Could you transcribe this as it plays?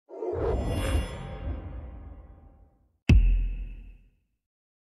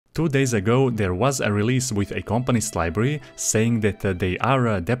2 days ago, there was a release with Accompanist library saying that they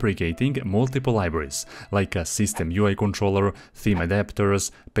are deprecating multiple libraries, like a system UI controller, theme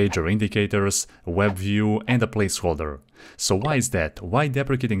adapters, pager indicators, web view, and a placeholder. So why is that? Why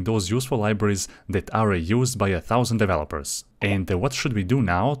deprecating those useful libraries that are used by 1,000 developers? And what should we do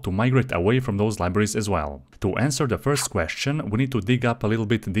now to migrate away from those libraries as well? To answer the first question, we need to dig up a little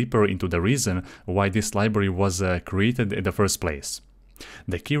bit deeper into the reason why this library was created in the first place.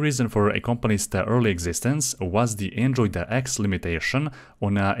 The key reason for Accompanist early existence was the Android X limitation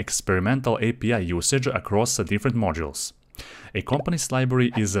on experimental API usage across different modules. Accompanist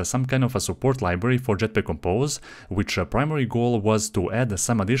library is some kind of a support library for Jetpack Compose, which primary goal was to add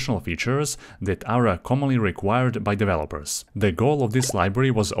some additional features that are commonly required by developers. The goal of this library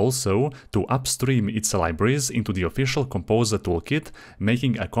was also to upstream its libraries into the official Compose toolkit,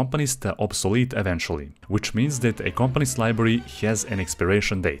 making Accompanist obsolete eventually, which means that Accompanist library has an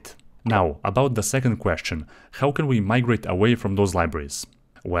expiration date. Now, about the second question, how can we migrate away from those libraries?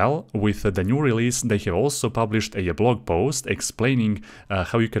 Well, with the new release, they have also published a blog post explaining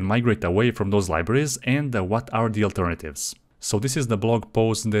how you can migrate away from those libraries and what are the alternatives. So this is the blog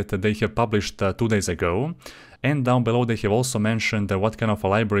post that they have published 2 days ago, and down below they have also mentioned what kind of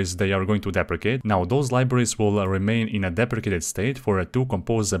libraries they are going to deprecate. Now, those libraries will remain in a deprecated state for 2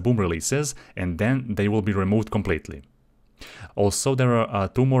 Compose Boom releases, and then they will be removed completely. Also, there are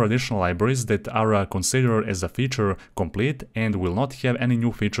 2 more additional libraries that are considered as a feature complete and will not have any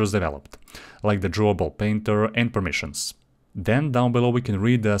new features developed, like the drawable painter and permissions. Then down below we can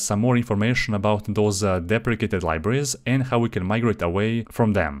read some more information about those deprecated libraries and how we can migrate away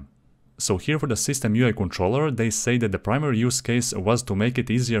from them. So here for the system UI controller, they say that the primary use case was to make it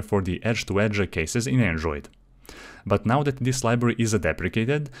easier for the edge-to-edge cases in Android. But now that this library is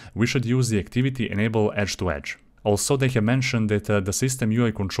deprecated, we should use the activity enable edge-to-edge. Also, they have mentioned that the system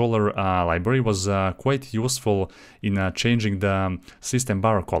UI controller library was quite useful in changing the system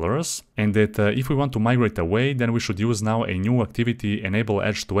bar colors, and that if we want to migrate away, then we should use now a new activity enable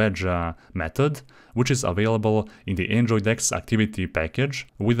edge-to-edge method, which is available in the Android X activity package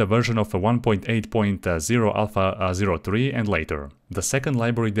with a version of 1.8.0 alpha 03 and later. The second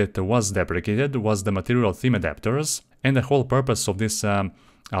library that was deprecated was the material theme adapters, and the whole purpose of this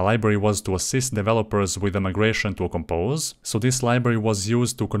library was to assist developers with the migration to a Compose. So this library was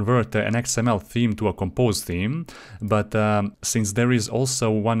used to convert an XML theme to a Compose theme, but since there is also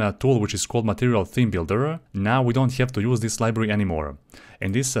one tool which is called Material Theme Builder, now we don't have to use this library anymore.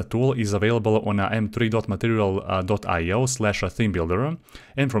 And this tool is available on m3.material.io/themebuilder,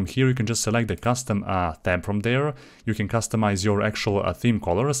 and from here you can just select the custom tab from there. You can customize your actual theme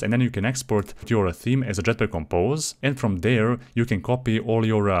colors, and then you can export your theme as a Jetpack Compose, and from there you can copy all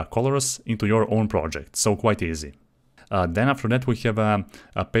your colors into your own project, so quite easy. Then after that we have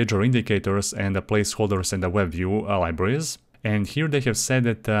pager indicators and the placeholders and the web view libraries. And here they have said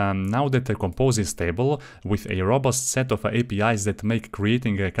that now that the Compose is stable, with a robust set of APIs that make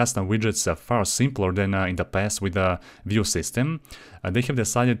creating custom widgets far simpler than in the past with the view system, they have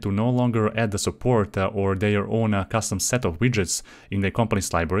decided to no longer add the support or their own custom set of widgets in the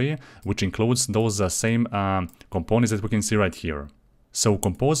Accompanist library, which includes those same components that we can see right here. So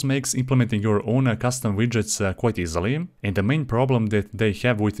Compose makes implementing your own custom widgets quite easily, and the main problem that they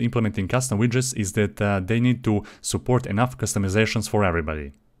have with implementing custom widgets is that they need to support enough customizations for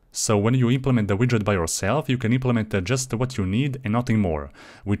everybody. So when you implement the widget by yourself, you can implement just what you need and nothing more,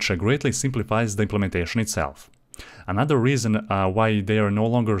 which greatly simplifies the implementation itself. Another reason why they are no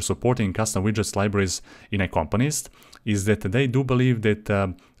longer supporting custom widgets libraries in Accompanist is that they do believe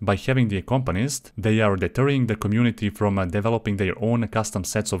that by having the Accompanist, they are deterring the community from developing their own custom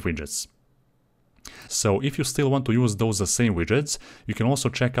sets of widgets. So if you still want to use those same widgets, you can also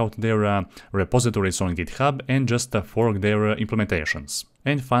check out their repositories on GitHub and just fork their implementations.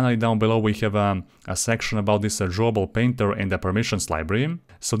 And finally, down below we have a section about this drawable painter and the permissions library.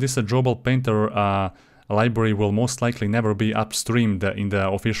 So this drawable painter library will most likely never be upstreamed in the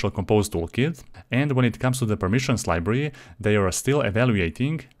official Compose toolkit, and when it comes to the permissions library, they are still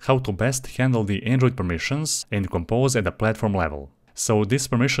evaluating how to best handle the Android permissions and Compose at the platform level. So this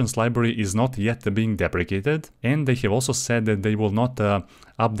permissions library is not yet being deprecated, and they have also said that they will not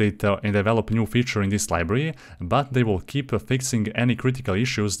update and develop new feature in this library, but they will keep fixing any critical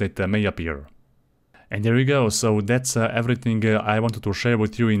issues that may appear. And there you go, so that's everything I wanted to share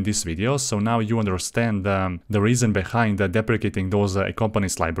with you in this video. So now you understand the reason behind deprecating those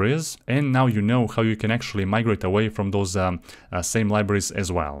Accompanist libraries, and now you know how you can actually migrate away from those same libraries as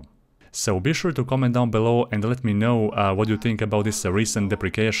well. So be sure to comment down below and let me know what you think about this recent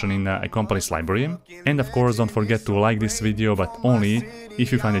deprecation in Accompanist library. And of course don't forget to like this video, but only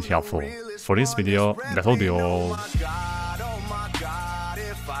if you find it helpful. For this video, that will be all.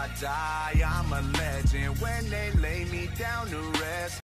 I'm a legend when they lay me down to rest.